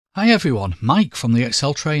Hi everyone, Mike from the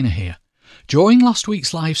Excel Trainer here. During last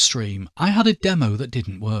week's live stream, I had a demo that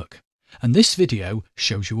didn't work, and this video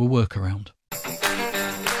shows you a workaround.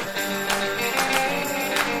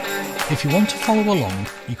 If you want to follow along,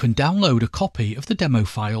 you can download a copy of the demo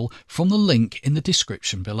file from the link in the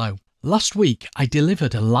description below. Last week, I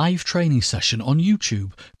delivered a live training session on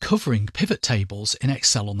YouTube covering pivot tables in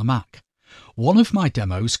Excel on the Mac. One of my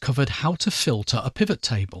demos covered how to filter a pivot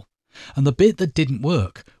table, and the bit that didn't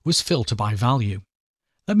work was filter by value.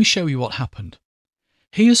 Let me show you what happened.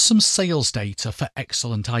 Here's some sales data for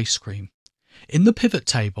Excellent Ice Cream. In the pivot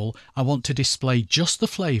table, I want to display just the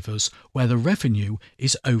flavours where the revenue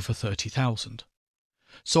is over 30,000.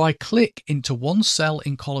 So I click into one cell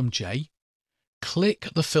in column J, click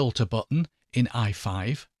the filter button in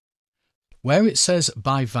I5. Where it says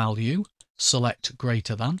by value, select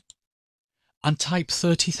greater than, and type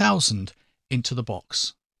 30,000 into the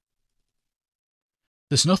box.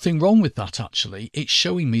 There's nothing wrong with that actually, it's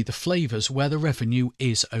showing me the flavours where the revenue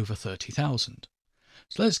is over 30,000.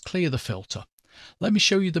 So let's clear the filter. Let me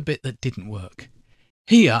show you the bit that didn't work.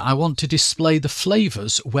 Here I want to display the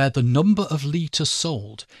flavours where the number of litres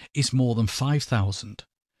sold is more than 5,000.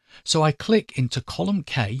 So I click into column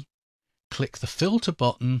K, click the filter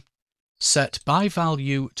button, set by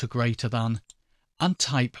value to greater than, and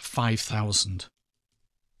type 5,000.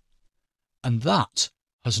 And that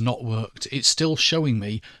has not worked. It's still showing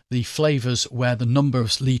me the flavours where the number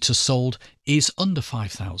of litres sold is under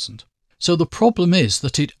 5,000. So the problem is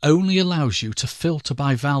that it only allows you to filter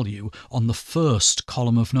by value on the first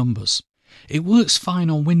column of numbers. It works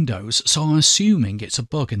fine on Windows, so I'm assuming it's a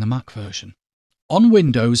bug in the Mac version. On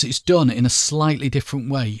Windows, it's done in a slightly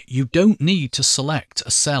different way. You don't need to select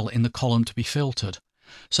a cell in the column to be filtered.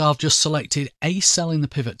 So I've just selected a cell in the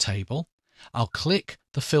pivot table. I'll click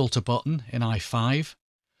the filter button in I5,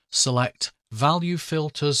 select value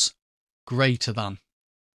filters greater than.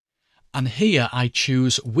 And here I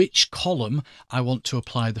choose which column I want to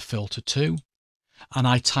apply the filter to, and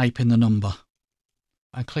I type in the number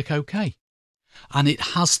and click OK. And it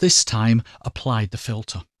has this time applied the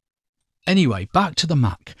filter. Anyway, back to the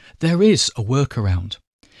Mac. There is a workaround.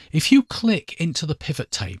 If you click into the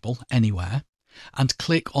pivot table anywhere and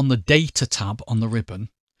click on the Data tab on the ribbon,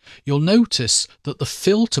 you'll notice that the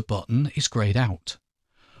filter button is greyed out.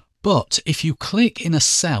 But if you click in a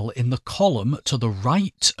cell in the column to the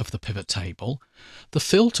right of the pivot table, the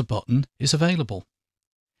filter button is available.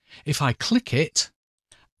 If I click it,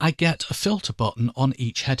 I get a filter button on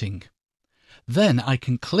each heading. Then I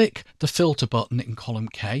can click the filter button in column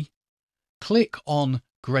K, click on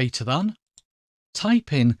greater than,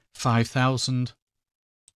 type in 5,000,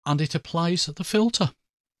 and it applies the filter.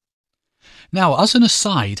 Now, as an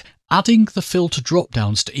aside, adding the filter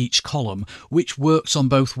drop-downs to each column, which works on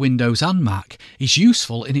both Windows and Mac, is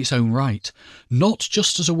useful in its own right, not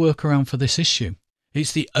just as a workaround for this issue.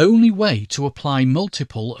 It's the only way to apply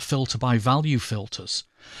multiple filter by value filters.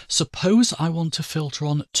 Suppose I want to filter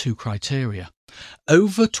on two criteria: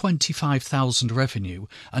 over 25,000 revenue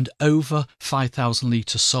and over 5,000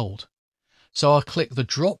 litres sold. So I'll click the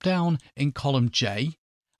drop-down in column J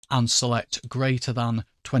and select greater than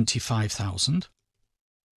 25,000.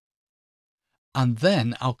 And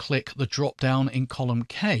then I'll click the drop down in column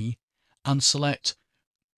K and select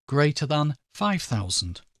greater than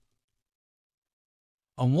 5,000.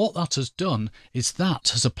 And what that has done is that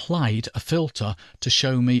has applied a filter to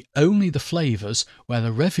show me only the flavours where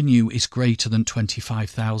the revenue is greater than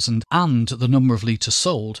 25,000 and the number of litres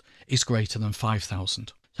sold is greater than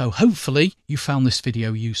 5,000. So hopefully you found this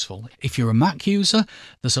video useful. If you're a Mac user,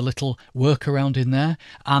 there's a little workaround in there,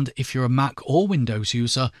 and if you're a Mac or Windows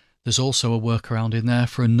user, there's also a workaround in there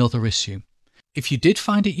for another issue. If you did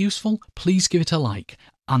find it useful, please give it a like,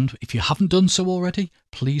 and if you haven't done so already,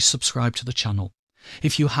 please subscribe to the channel.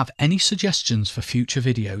 If you have any suggestions for future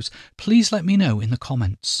videos, please let me know in the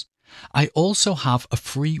comments. I also have a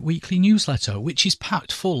free weekly newsletter which is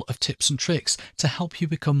packed full of tips and tricks to help you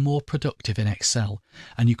become more productive in Excel,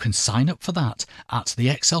 and you can sign up for that at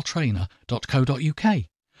theexceltrainer.co.uk.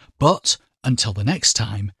 But until the next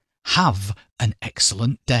time, have an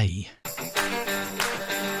excellent day.